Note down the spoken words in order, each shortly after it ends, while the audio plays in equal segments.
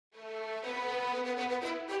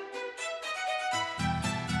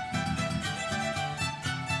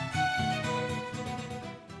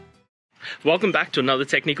Welcome back to another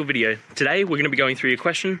technical video. Today we're going to be going through your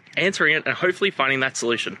question, answering it, and hopefully finding that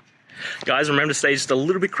solution. Guys, remember to stay just a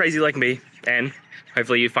little bit crazy like me, and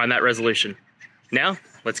hopefully you find that resolution. Now,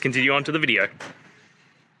 let's continue on to the video.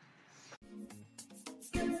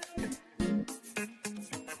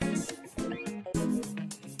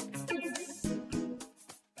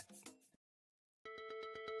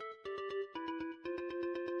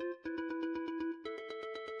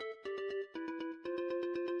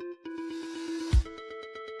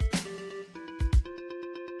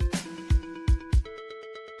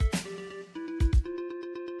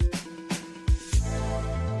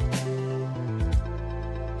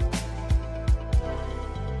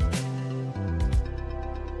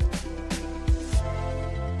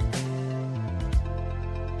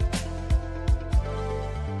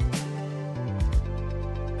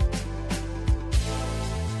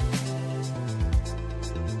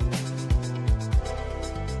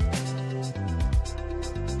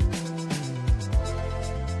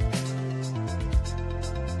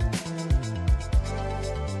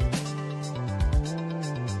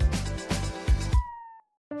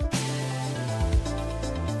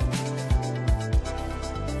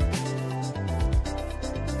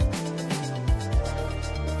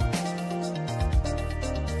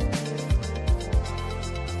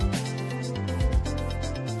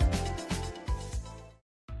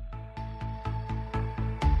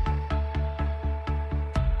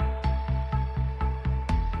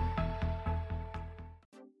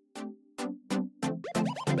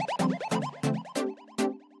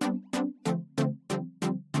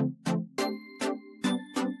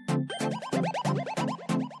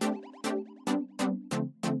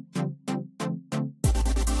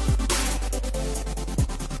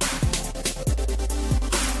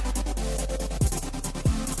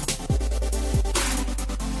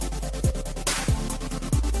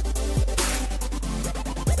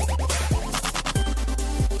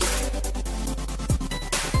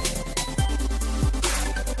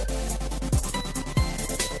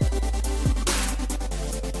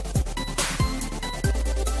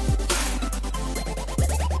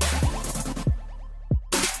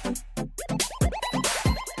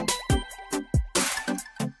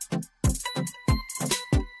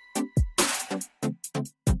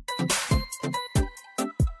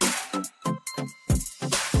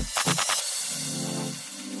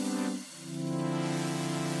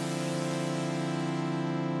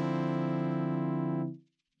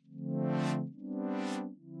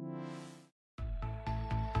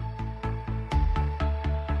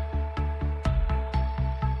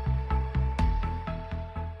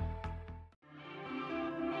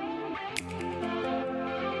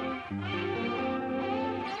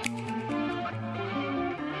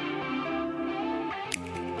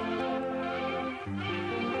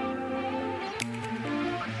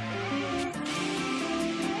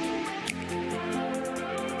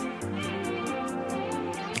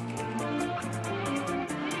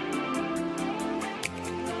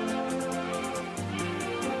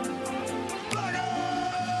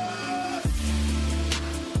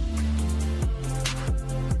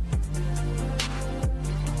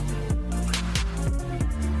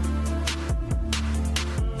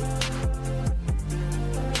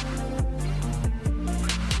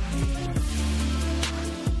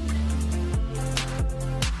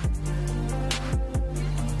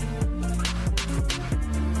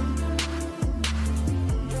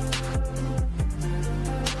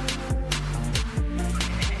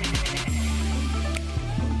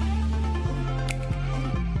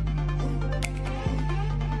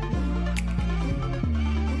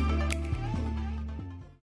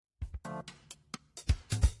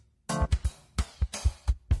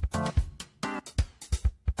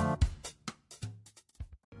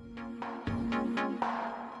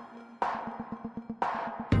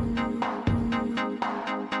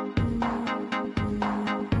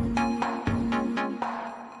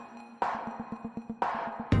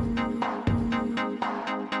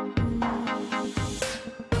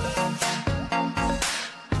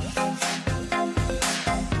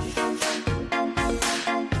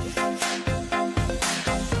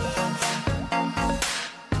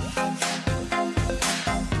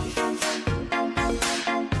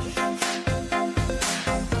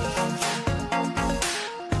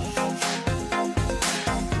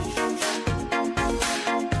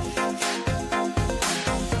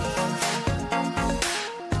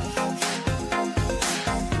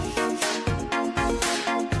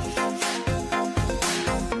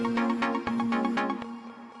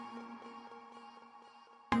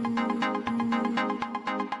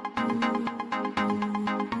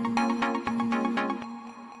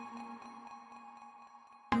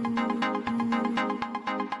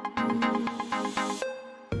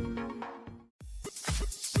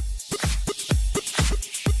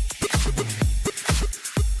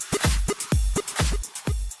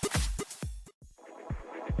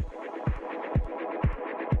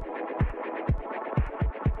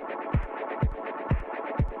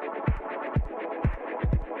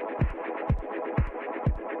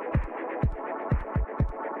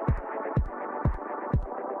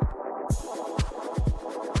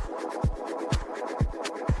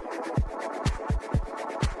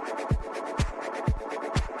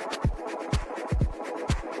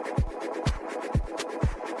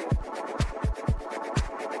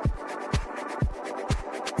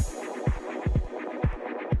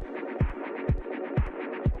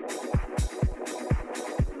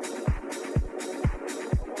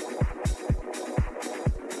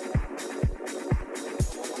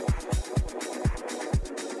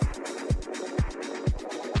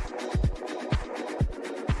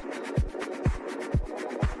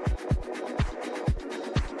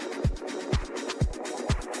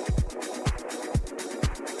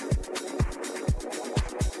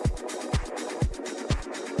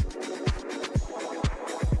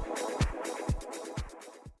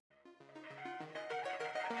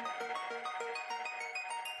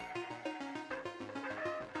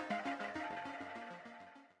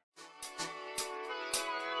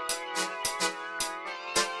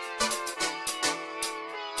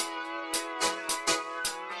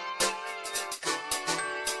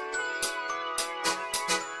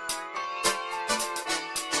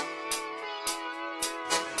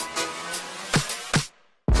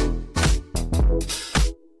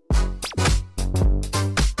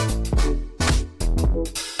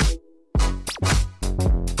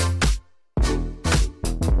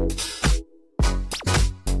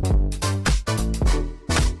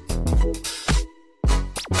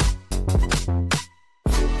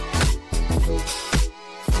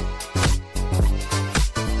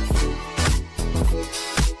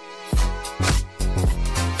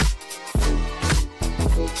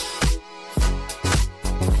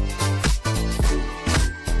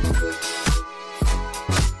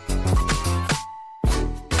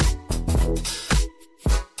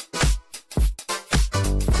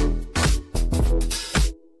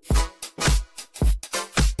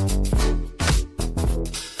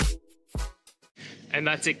 And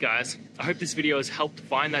that's it, guys. I hope this video has helped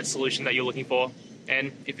find that solution that you're looking for.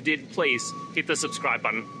 And if it did, please hit the subscribe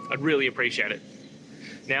button. I'd really appreciate it.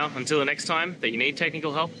 Now, until the next time that you need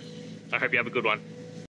technical help, I hope you have a good one.